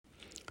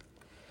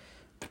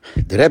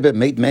The Rebbe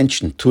made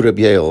mention to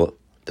Rabbi Yael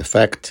the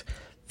fact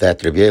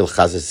that Rabbi Yael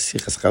chazes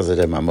Sichas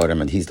Chazarei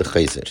Mamorim, and he's the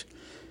chazer.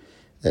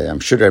 I'm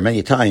sure there are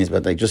many times,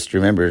 but I just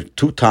remember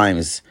 2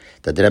 times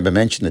that the Rebbe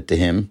mentioned it to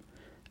him,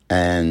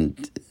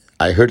 and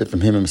I heard it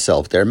from him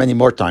himself. There are many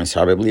more times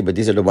probably, but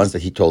these are the ones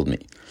that he told me.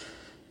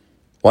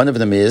 One of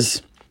them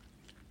is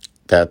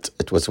that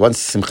it was once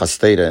Simchas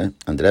Torah,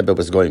 and the Rebbe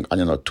was going,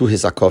 to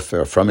his akofe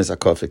or from his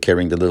akofe,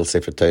 carrying the little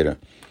Sefer Torah.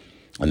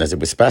 And as it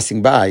was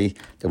passing by,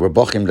 there were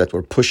bochim that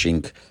were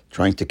pushing,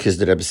 trying to kiss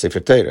the Rebbe's Sefer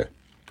Torah.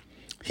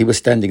 He was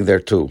standing there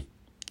too,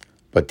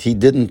 but he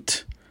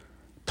didn't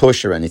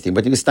push or anything,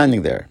 but he was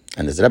standing there.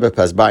 And as the Rebbe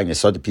passed by and he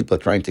saw the people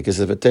trying to kiss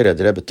the Sefer Torah,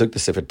 the Rebbe took the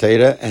Sefer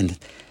Torah and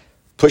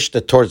pushed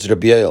it towards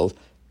Rabbi Yael,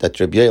 that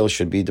Rabbi Yael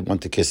should be the one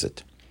to kiss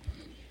it.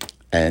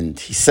 And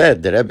he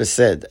said, the Rebbe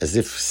said, as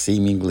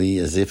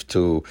if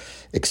to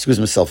excuse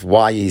himself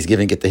why he's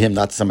giving it to him,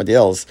 not somebody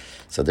else.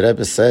 So the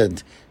Rebbe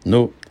said,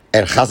 no,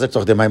 chazer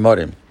toch de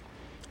maimorim.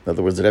 In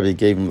other words, the Rebbe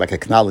gave him like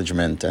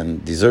acknowledgement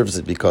and deserves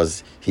it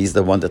because he's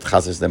the one that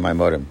chazers the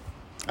maimorim.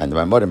 And the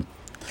maimorim,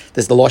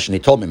 this is the lashon he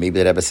told me. Maybe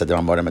the Rebbe said the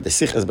maimorim at the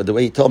sichas, but the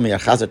way he told me,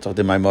 chazer toch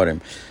de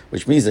maimorim,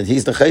 which means that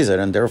he's the chazer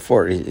and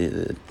therefore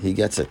he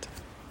gets it.